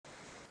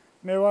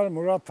მე ვარ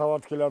მურად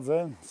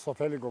თავართქილაძე,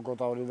 სოფელი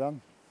გოგოტავრიდან,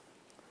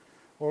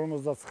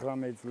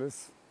 59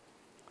 წლის.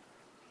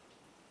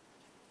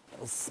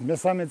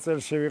 მესამე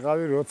წელში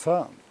ვიყავი,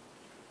 როცა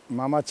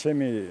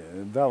მამაჩემი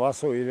და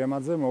ვასო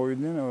ირემაძე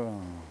მოვიდნენ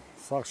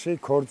სახლში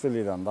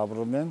ქორწილიდან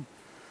დაბრუნდნენ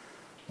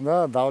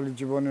და დავლით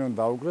ჯიბონი რომ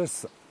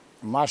დაუგრეს,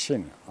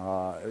 მაშინ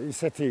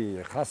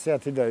ისეთი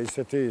ხასიათი და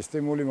ისეთი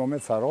სტიმული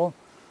მომეცა, რომ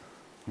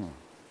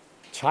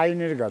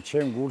ჩაინერგა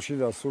ჩემ გულში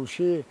და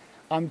სულში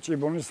ამ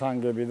ჭიბონის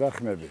ანგები და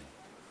ხმები.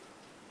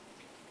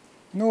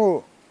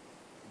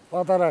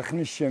 პატარა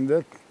ხნის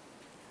შემდეგ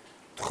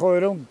თხოვე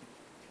რომ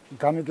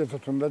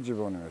გამიკეთოთ უნდა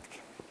ჯიბონი მეთქი.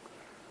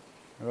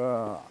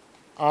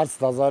 არც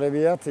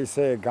დაზარებიათ,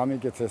 ისე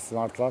გამიკეთეს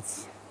მართლაც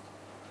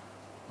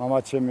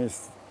მამაჩემის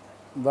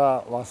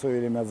და ვასო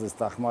ირემაძეს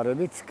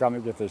დახმარებით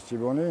გამიკეთეს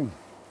ჯიბონი,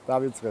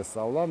 დავიწყეს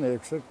სწავლა, მე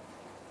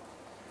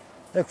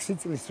 6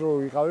 წლის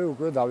რო ვიყავი,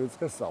 უკვე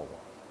დავიწყეს სწავლა.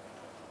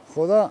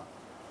 ხო და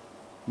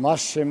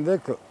მას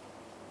შემდეგ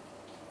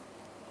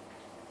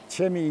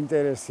ჩემი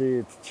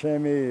ინტერესით,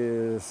 ჩემი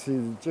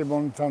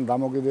ჭიბონთან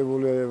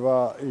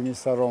დამოკიდებულება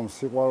იმისა, რომ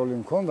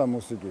სიყვარული მქონდა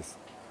მუსიკის,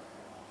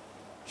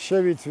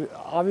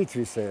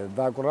 ავითვისე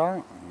დაკვრა,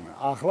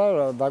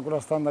 ახლა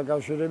დაკვრასთან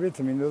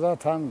დაკავშირებით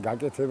მინდოდა თან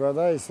გაკეთება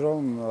და ის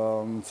რომ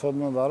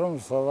მცოდნოდა რომ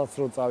სადაც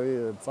რო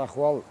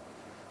წახვალ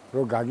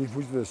რო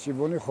გაგიფუჭდეს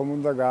ჭიბონი, ხომ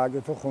უნდა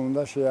გააკეთო, ხომ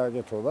უნდა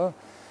შეაკეთო და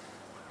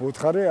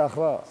უთხარი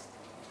ახლა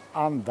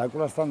ამ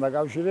დაკვრასთან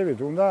დაკავშირებით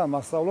უნდა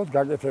მასწავლოთ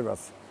გაკეთებაც.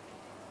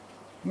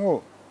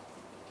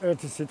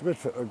 ერთი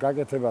სიტყვით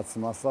გაკეთებაც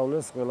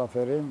მასწავლეს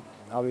ყველაფერი,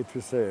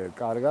 ავითვისე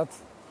კარგად.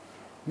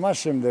 მას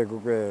შემდეგ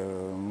უკვე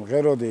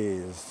მღეროდი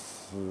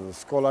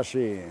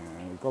სკოლაში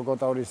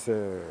გოგოტავრის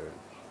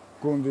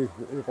გუნდი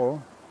იყო,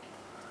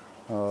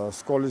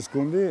 სკოლის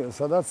გუნდი,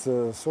 სადაც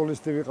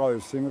სოლისტი ვიყავი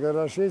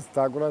სიმღერაშიც,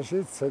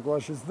 დაკვრაშიც,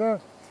 ცეკვაშიც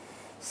და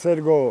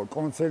სერგო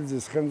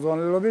კონცერტის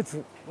ხელმძღვანელობით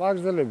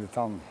ვაგრძელებდით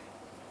ამ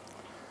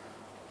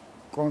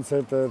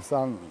კონცერტებს,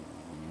 ამ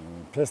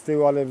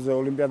ფესტივალებზე,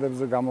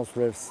 ოლიმპიადებზე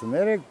გამოსვლებს.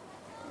 მე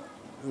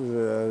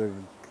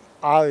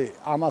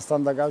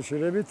ამასთან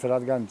დაკავშირებით,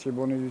 რადგან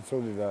ჭიბონი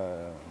ვიცოდი და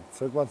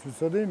ცეკვაც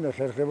ვიცოდი, მე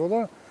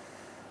ხერხებოდა,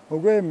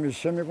 უკვე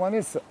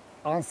შემიყვანეს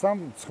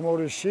ანსამბლ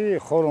ცხმორისში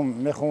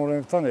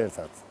მეხმარებთან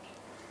ერთად.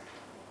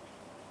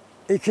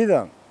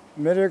 იქიდან,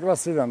 მერვე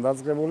კლასიდან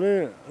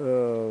დაწყებული,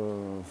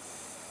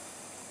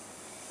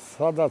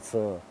 სადაც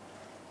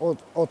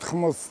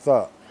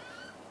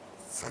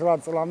 89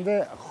 წლამდე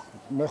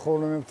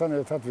მეხმარებთან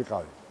ერთად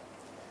ვიყავი.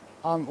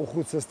 ამ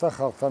უხუცესთა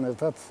ხალხთან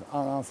ერთად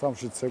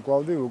ანსამბლში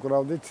ცეკვავდი,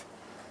 უკრავდით,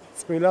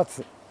 წყვილად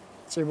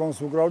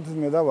ჭიბონს უკრავდით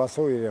მე და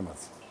ვასო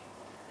ირემაძე.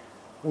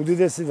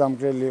 უდიდესი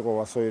დამკრელი იყო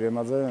ვასო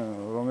ირემაძე,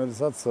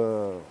 რომელსაც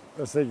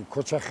ესე იგი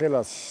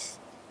ქოჩახელას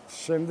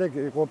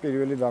შემდეგ იყო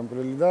პირველი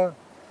დამკრელი და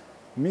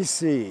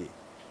მისი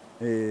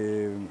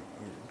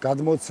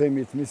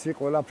გადმოცემით, მისი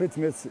ყველაფრით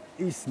მეც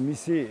ის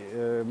მისი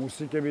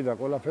მუსიკები და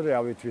ყველაფერი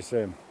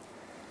ავითვისე.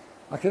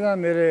 აქედან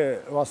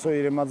მერე ვასო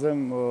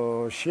ირემაძემ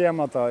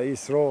შეამატა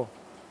ის, რომ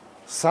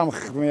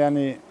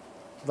სამხმიანი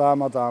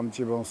დაამატა ამ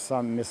ჭიბონს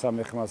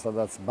მესამე ხმა,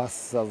 სადაც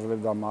ბასს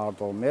აძლევდა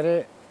მარტო.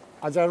 მერე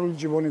აჭარული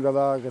ჭიბონი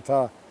გადააკეთა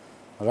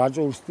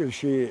რაჭულ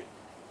სტილში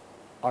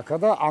აქა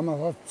და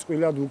ამასაც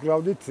წყვილად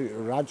უკრავდით,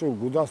 რაჭულ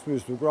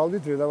გუდასტვილს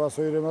უკრავდით, მე და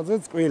ვასო ირემაძე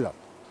წყვილად.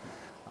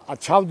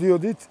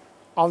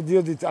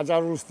 ავდიოდით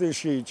აჭარულ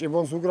სტილში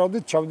ჭიბონს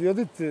უკრავდით,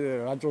 ჩავდიოდით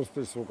რაჭულ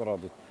სტილს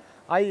უკრავდით.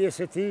 აი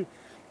ესეთი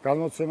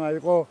განმოცემა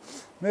იყო.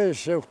 მე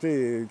შევხვდი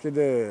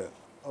კიდე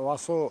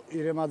ვასო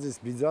ირემაძის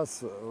ბიძას,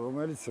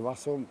 რომელიც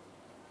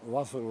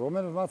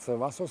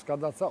ვასოს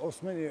გადაცა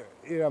ოსმან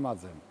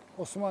ირემაძემ.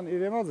 ოსმან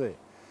ირემაძე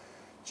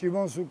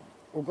ჭიბონს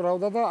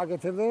უკრავდა და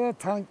აკეთებდა და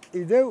თან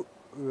კიდევ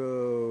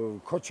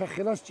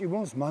ქოჩახელას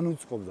ჭიბონს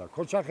მანუწყობდა.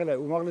 ქოჩახელა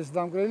უმაღლესი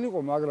დამკრელი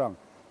იყო, მაგრამ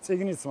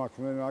წიგნიც მაქვს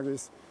მე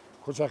მაგის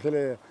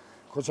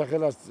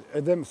ქოჩახელას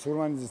ედემ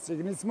სურმანიძის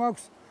წიგნიც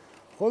მაქვს.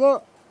 ხო და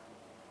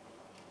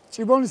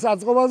ჭიბონის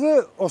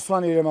აწყობაზე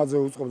ოსმან ირემაძე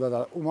უწყობდა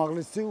და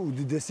უმაღლესი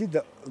უდიდესი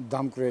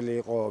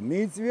დამკვრელი იყო.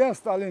 მიიწვია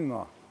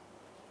სტალინმა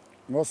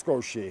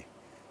მოსკოვში.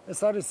 ეს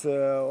არის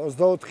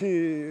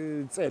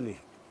 24 წელი,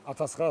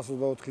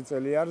 1924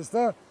 წელი არის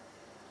და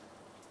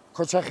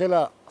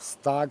ქოჩახელას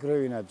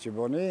დააკრევინა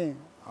ჭიბონი,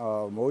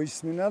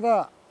 მოისმინა და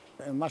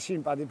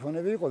მაშინ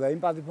პატიფონები იყო და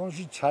იმ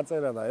პატიფონში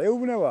ჩაწერა და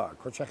ეუბნება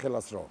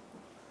ქოჩახელას, რომ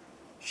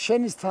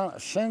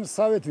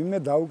შენსავეთ ვინმე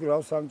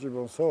დაუკრავს ამ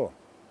ჭიბონსო?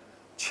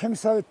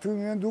 ჩემსავეთ თუ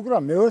ვინმე უკრა,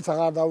 მეორეც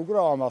აღარ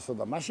დაუკრავ ამასო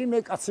და მაშინ მე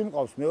კაცი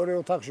მყავს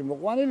მეორე ოთახში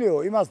მოყვანილიო,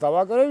 იმას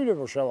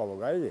დავაკრევინებო შავალო,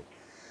 გაიგე?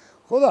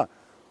 ხო და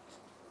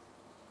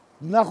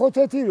ნახოთ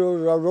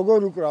როგორ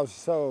უკრავს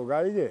ისაო,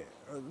 გაიგე?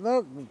 და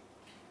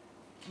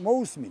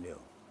მოусმინეო.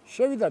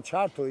 შევიდა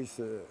ჩართო ის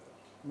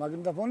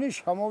მაგნიტოფონი,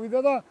 შემოვიდა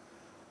და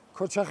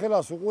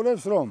ქოჩახელას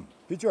უყურებს, რომ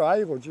ბიჭო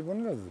აიღო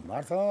ჭიბონი და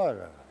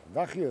მართლა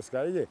დახიოს,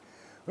 გაიგე?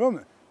 რომ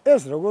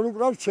ეს როგორ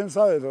უკრავს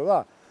ჩემსავეთო და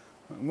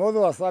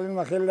მოდვა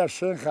სტალინმა ხელი და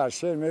შენ ხარ,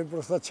 შენ მე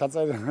პროსტა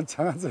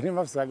ჩანაწერი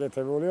მაქვს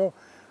გაკეთებულიო.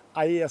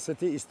 აი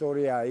ასეთი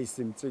ისტორია ის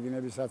იმ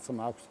წიგნებისაც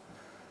მაქვს.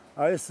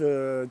 ეს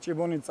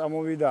ჭიბონი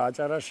წამოვიდა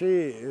აჭარაში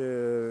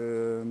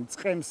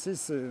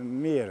წყემსის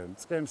მიერ,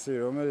 წყემსი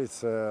რომელიც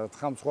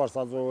თხამცხვარს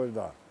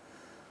აძოვებდა.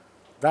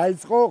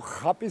 დაიწყო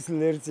ხაპის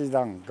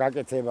ლერწიდან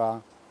გაკეთება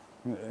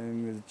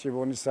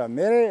ჭიბონისა.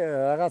 მე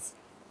რაღაც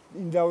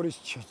ინდაურის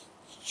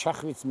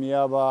ჩახვიც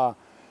მიაბა.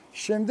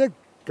 შემდეგ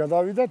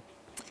გადავიდა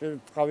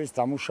ტყავის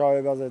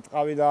დამუშავებაზე,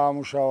 ტყავი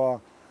დაამუშავა.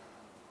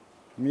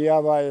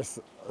 მიაბა ეს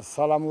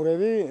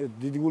სალამურები,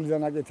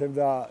 დიდგულიდან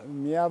აკეთებდა,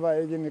 მიაბა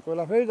ეგენი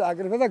ყველაფერი და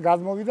აკრეფა და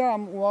გადმოვიდა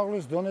ამ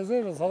უაღლეს დონეზე,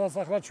 სადაც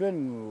ახლა ჩვენ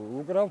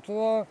უკრავთ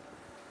და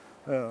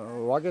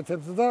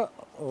ვაკეთებთ და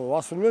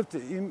ვასრულებთ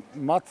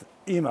მათ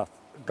იმათ.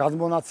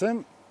 გადმონაცემ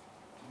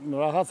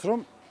რაღაც რომ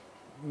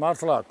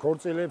მართლა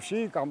ქორწილებში,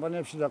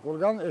 კამპანიებში და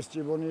ყველგან ეს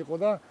ჭიბონი იყო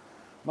და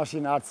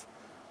მაშინ არც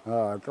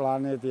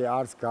კლანეტი,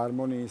 არც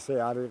გარმონი ისე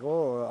არ იყო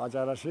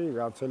აჭარაში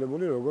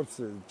გავრცელებული როგორც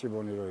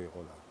ჭიბონი რო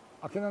იყო და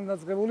აქედან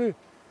დაწყებული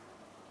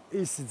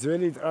ის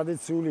ძველი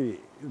ტრადიციული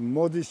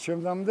მოდის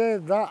ჩემამდე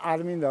და არ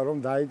მინდა რომ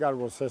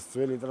დაიკარგოს ეს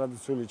ძველი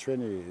ტრადიციული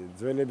ჩვენი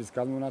ძველების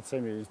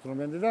განმონაცემი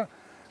ინსტრუმენტი და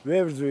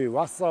ვებრძვი,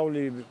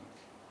 ვასწავლი,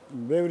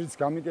 ბევრიც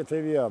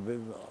გამიკეთებია,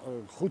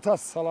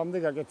 500 სალამდე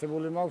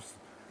გაკეთებული მაქვს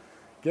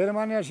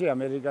გერმანიაში,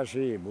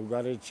 ამერიკაში,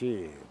 ბულგარეთში,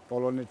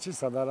 პოლონეთში,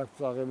 სადაც აქვს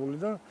აღებული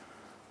და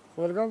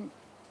ყველგან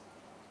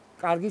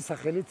კარგი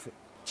სახელით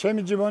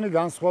ჩემი ჭიბონი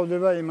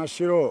განსხვავდება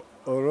იმაში, რომ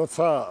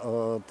როცა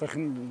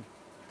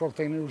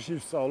ტექნიკურში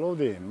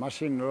ვსწავლობდი,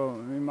 მაშინ რომ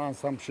იმ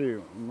ანსამბლში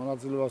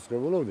მონაწილეობას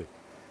ვღებულობდი,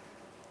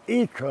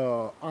 იქ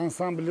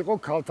ანსამბლი იყო,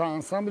 ქალთა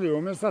ანსამბლი,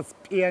 რომელსაც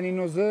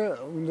პიანინოზე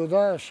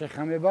უნდა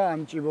შეხამება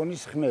ამ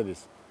ჭიბონის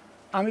ხმების.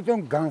 ამიტომ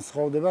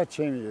განსხვავდება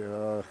ჩემი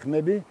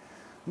ხმები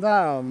და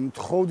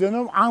მთხოვდნენ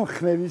რომ ამ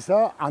ხმებისა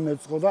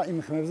ამეწყო და იმ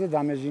ხმებზე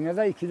დამეჟინა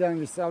და იქიდან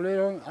ვისწავლე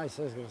რომ აი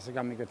ეს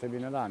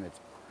გამიკეთებინა და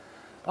ამეწყო.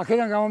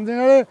 აქედან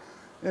გამომდინარე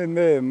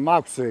მე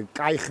მაქვს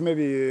კაი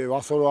ხმები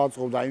ვასორო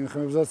აწყობ და იმ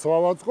ხმებზეც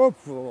ვავაწყობ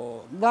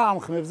და ამ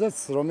ხმებზეც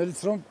რომელიც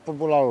რომ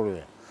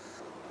პოპულარულია.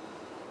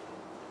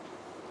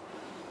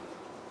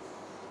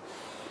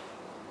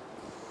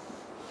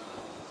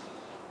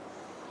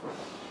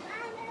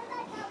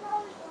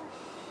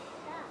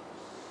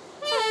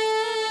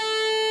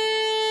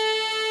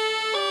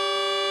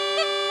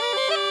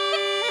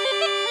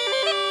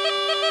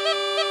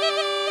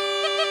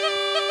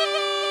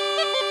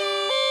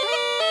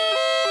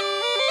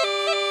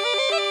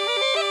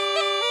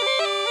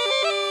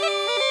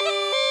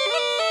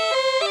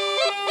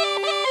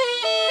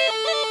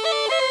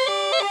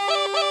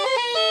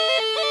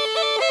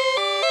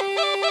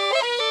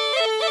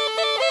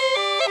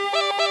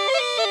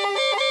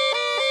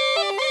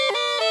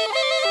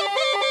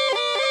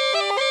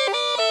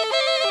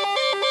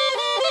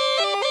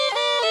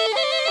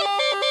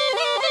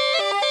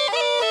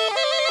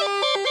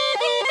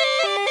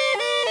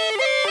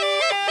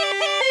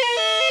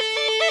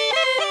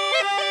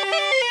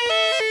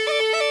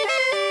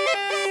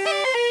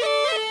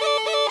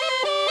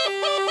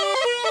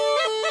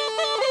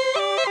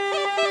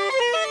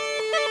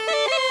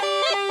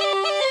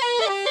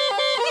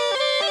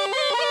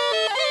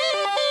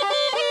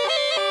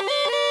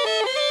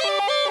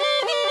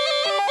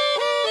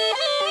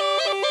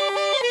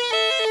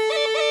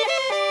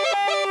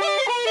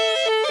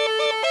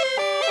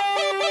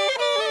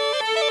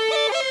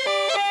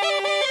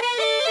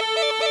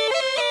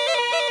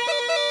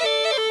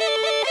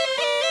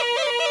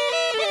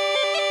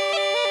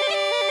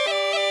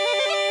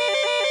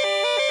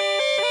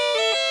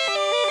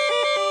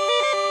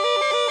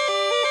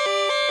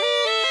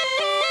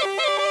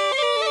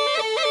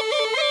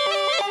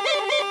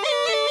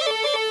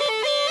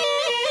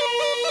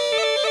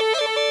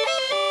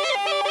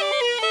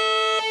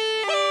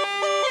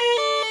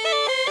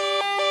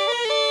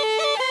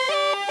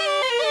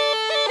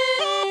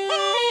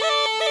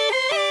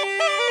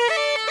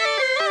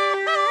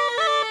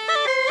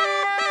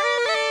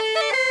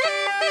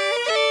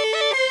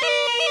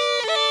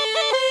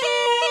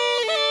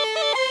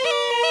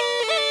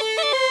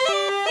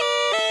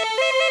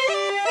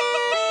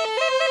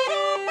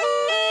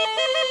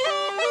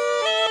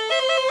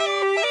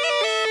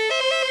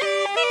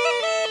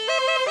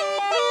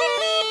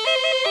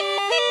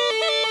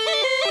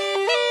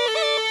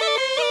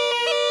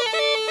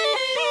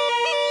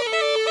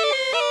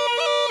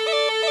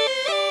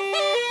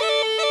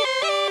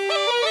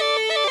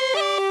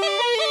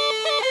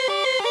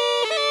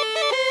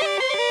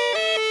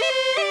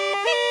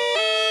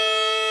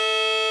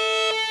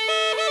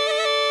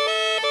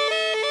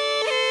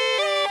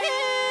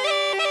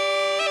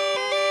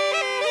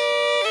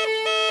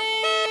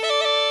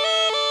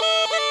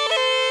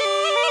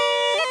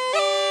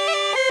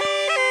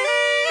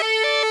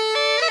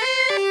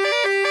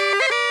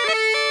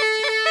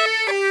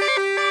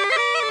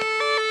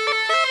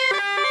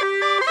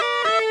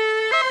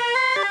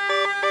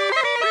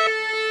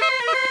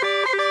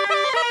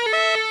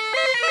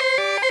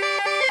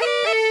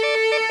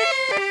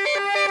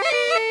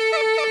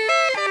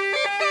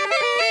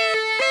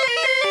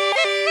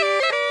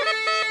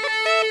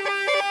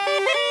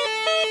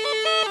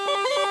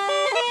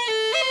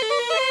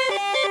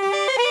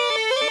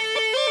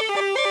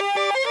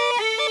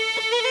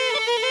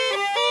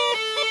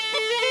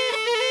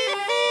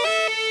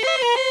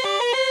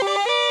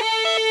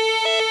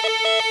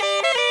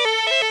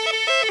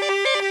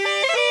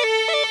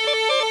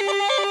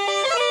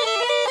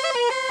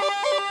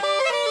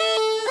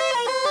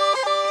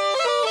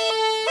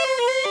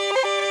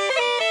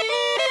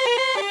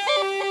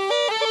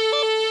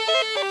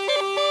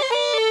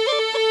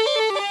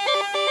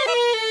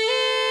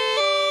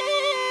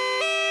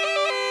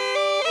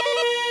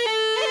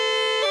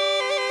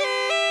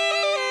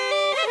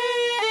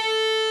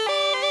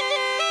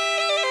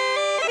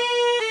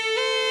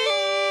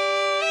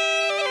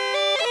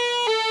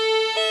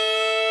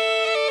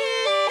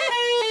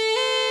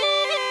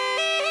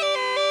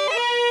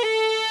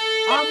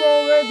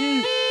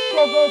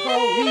 გოგო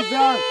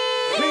ვიდან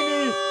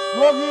ხინი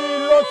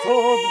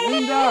მოგილოცოთ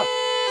მინდა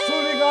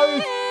სული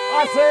გავით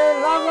ასე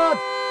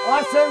ლაღად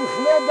ასე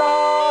მხნედა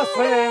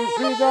ასე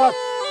მშვიდად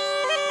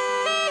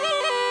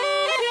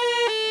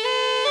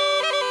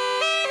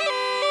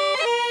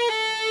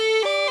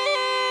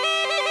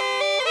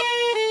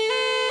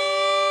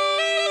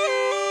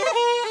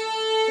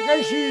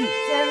ტყეში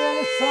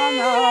წერილს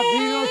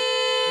სანადიროთ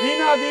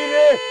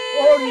ვინადირე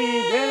ორი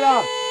ბელა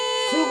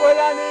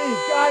სუყელანი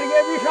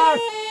კარგები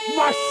ხართ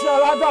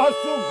მასალა და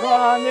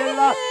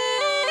სუხანელა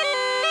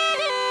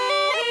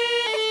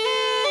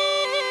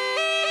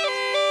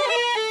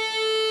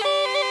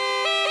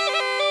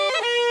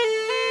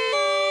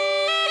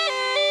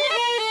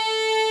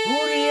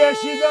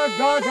გურიაში და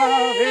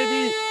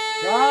გადავედი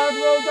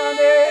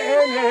გადმოვტანე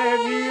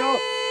ენებიო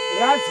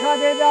რაც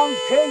ხადედა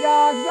მქენდა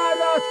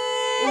გზადათ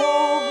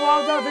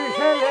უყვავდათ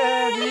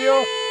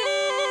ხელებიო